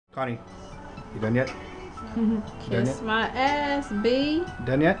Connie, you done yet? Kiss my ass, B.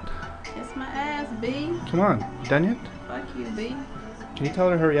 Done yet? Kiss my ass, B. Come on, you done yet? Fuck you, B. Can you tell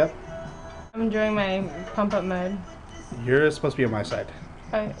her to hurry up? I'm enjoying my pump up mode. You're supposed to be on my side.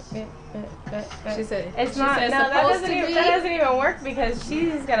 She said it's not. said No, that that doesn't even work because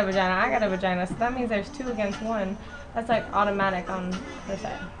she's got a vagina, I got a vagina, so that means there's 2 against 1. That's like automatic on her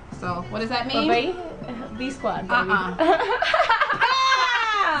side. So what does that mean? B squad. Baby.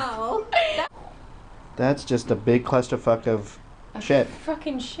 Ow! That's just a big clusterfuck of shit.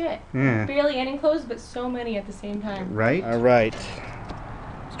 Fucking shit. Yeah. Barely any clothes, but so many at the same time. Right? Alright.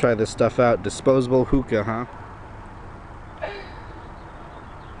 Let's try this stuff out. Disposable hookah, huh?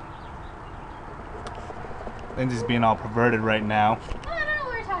 Lindsay's being all perverted right now. I don't know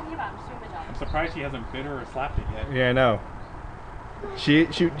what we're talking about. I'm surprised she hasn't bit her or slapped it yet. Yeah, I know. She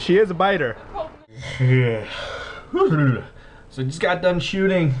is a biter. So just got done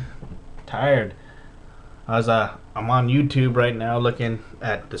shooting. Tired. I'm on YouTube right now looking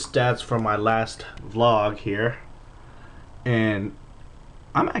at the stats from my last vlog here. And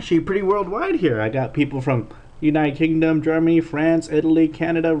I'm actually pretty worldwide here. I got people from United Kingdom, Germany, France, Italy,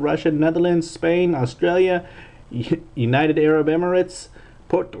 Canada, Russia, Netherlands, Spain, Australia, United Arab Emirates,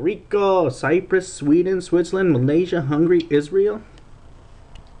 Puerto Rico, Cyprus, Sweden, Switzerland, Malaysia, Hungary, Israel.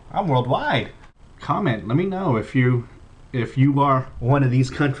 I'm worldwide. Comment, let me know if you are one of these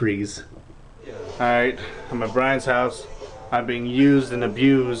countries. Alright, I'm at Brian's house. I'm being used and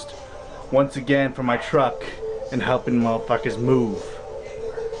abused once again for my truck and helping motherfuckers move.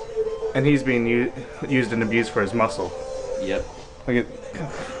 And he's being used and abused for his muscle. Yep. Look at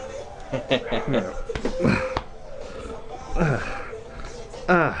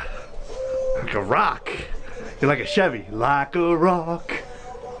like a rock. You're like a Chevy. Like a rock.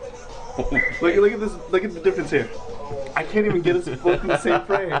 Look at this. Look at the difference here. I can't even get us both in the same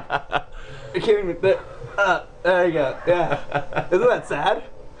frame. I can't even. There you go. Yeah. Isn't that sad?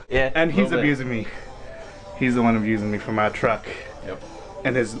 Yeah. And he's abusing me. He's the one abusing me for my truck. Yep.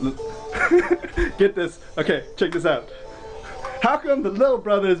 And his. Get this. Okay, check this out. How come the little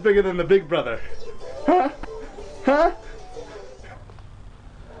brother is bigger than the big brother? Huh? Huh?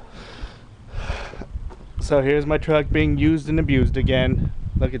 So here's my truck being used and abused again.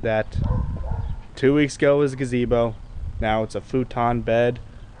 Look at that. 2 weeks ago was a gazebo. Now it's a futon bed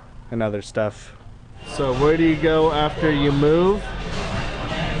and other stuff. So where do you go after you move?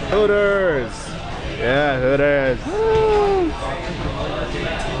 Hooters! Yeah, Hooters. Woo!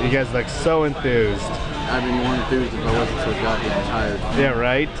 You guys look so enthused. I'd be more enthused if I wasn't so goddamn tired. Yeah,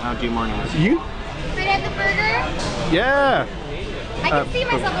 right? I don't do mornings. You? Straight at the burger? Yeah! I can see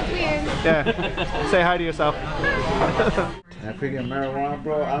myself, it's weird. Yeah. Say hi to yourself. That freaking marijuana,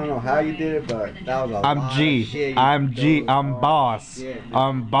 bro. I don't know how you did it, but that was a I'm lot G. of shit. I'm G. I'm boss. Yeah, dude.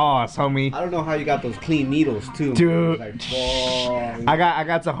 I'm boss, homie. I don't know how you got those clean needles too. Dude, man. It's like, I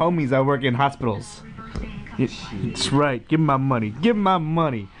got some homies that work in hospitals. That's right. Give me my money. Give me my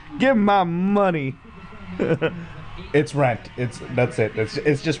money. Give me my money. It's rent. That's it.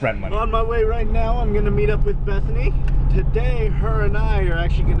 It's just rent money. On my way right now, I'm gonna meet up with Bethany. Today, her and I are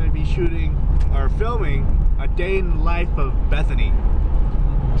actually gonna be shooting or filming a day in the life of Bethany.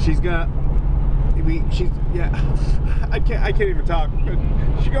 She's yeah. I can't even talk.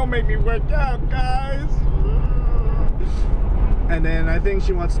 She's gonna make me work out, guys. And then I think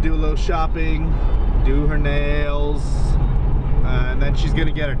she wants to do a little shopping, do her nails, and then she's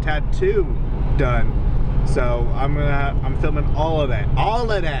gonna get her tattoo done. So I'm filming all of that.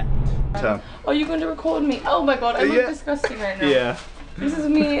 So. Oh, you're going to record me? Oh my god, I look disgusting right now. Yeah. This is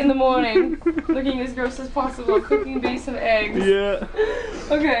me in the morning, looking as gross as possible, cooking base and eggs. Yeah.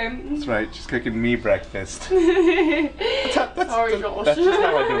 Okay. That's right. She's cooking me breakfast. Sorry, Josh. That's just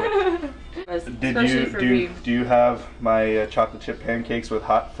how I do it. Do you have my chocolate chip pancakes with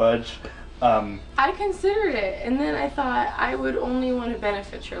hot fudge? I considered it, and then I thought I would only want to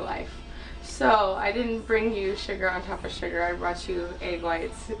benefit your life. So I didn't bring you sugar on top of sugar. I brought you egg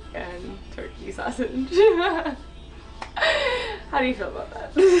whites and turkey sausage. How do you feel about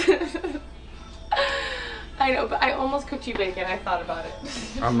that? I know, but I almost cooked you bacon. I thought about it.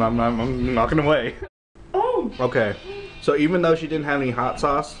 I'm knocking away. Oh. Okay. So even though she didn't have any hot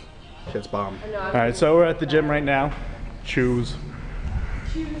sauce, shit's bomb. All right. So we're at the gym right now. Choose.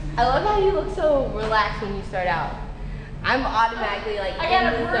 I love how you look so relaxed when you start out. I'm automatically like I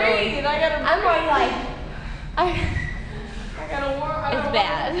gotta breathe. I'm already like I gotta warm. it's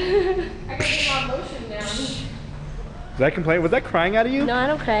bad. I gotta get my motion down. Did I complain? Was that crying out of you? No, I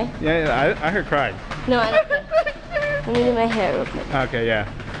don't cry. Yeah, I heard crying. No, I don't cry. Let me do my hair real quick. Okay,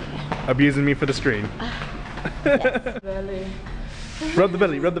 yeah. Abusing me for the stream. Yes. Belly. Rub the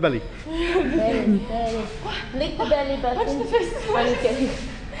belly, rub the belly. Belly, belly. Lick the belly button. Punch the face. I'm kidding.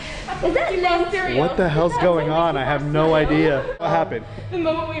 Is that lens? What the hell's going on? I have no idea. What happened? The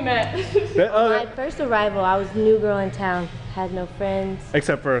moment we met. My first arrival, I was the new girl in town. Had no friends.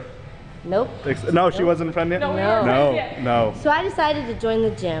 Except for, Nope. no, she wasn't a friend yet? No, we No. weren't No, friends yet. no. So I decided to join the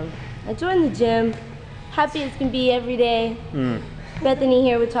gym. I joined the gym. Happy as can be every day. Bethany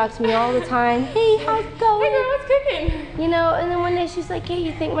here would talk to me all the time. Hey, how's it going? Hey girl, what's cooking? You know, and then one day she's like, hey,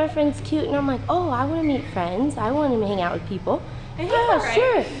 you think my friend's cute? And I'm like, oh, I want to meet friends. I want to hang out with people. And he's Yeah, alright.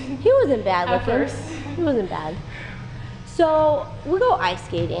 sure. He wasn't bad At looking. first. He wasn't bad. So we go ice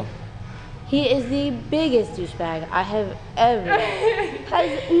skating. He is the biggest douchebag I have ever.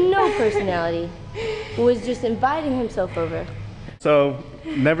 Has no personality. Was just inviting himself over. So,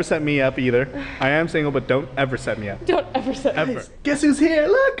 never set me up either. I am single, but don't ever set me up. Don't ever say Ever. Guess who's here?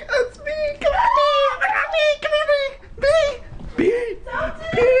 Look, it's me. Come here, come here, B.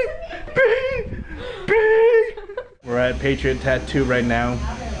 We're at Patriot Tattoo right now.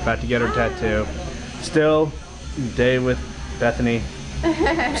 About to get her tattoo. Still, day with Bethany.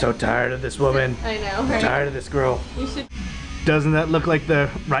 I'm so tired of this woman. I know, I'm right? tired of this girl. You should. Doesn't that look like the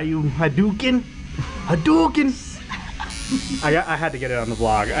Ryu Hadouken? Hadouken! I had to get it on the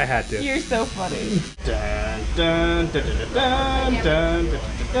vlog. I had to. You're so funny. Dun, dun, dun, dun, dun,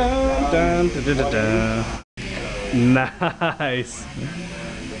 dun, dun, dun, dun, dun, dun. Nice.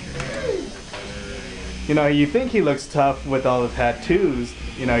 You know, you think he looks tough with all the tattoos.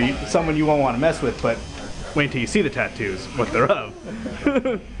 You know, someone you won't want to mess with, but wait till you see the tattoos, what they're of.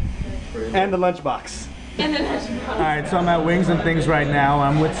 And the lunchbox. Alright, so I'm at Wings and Things right now.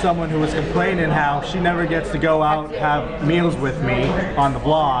 I'm with someone who was complaining how she never gets to go out and have meals with me on the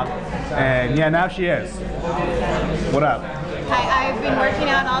vlog. And yeah, now she is. What up? I've been working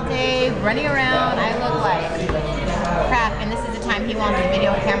out all day, running around. I look like crap, and this is the time he wants a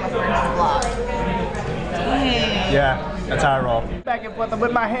video camera for his vlog. Dang. Yeah, that's how I roll. Back and forth, I'm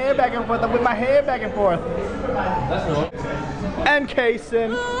with my hair, back and forth, I'm with my hair, back and forth. And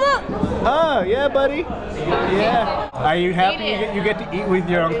Kason. Oh, yeah, buddy. Yeah. Are you happy you get to eat with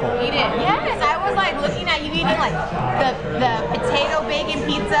your uncle? Eat it. Yes, I was like looking at you eating like the potato bacon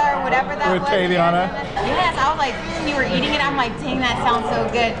pizza or whatever that With was. Taviana? Yes, I was like, you were eating it. I'm like, dang, that sounds so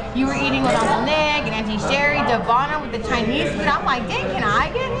good. You were eating with Uncle Nick and Auntie Sherry, Devonna with the Chinese food. I'm like, dang, can I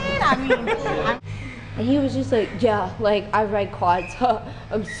get in? I mean, And he was just like, yeah, like I ride quads.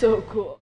 I'm so cool.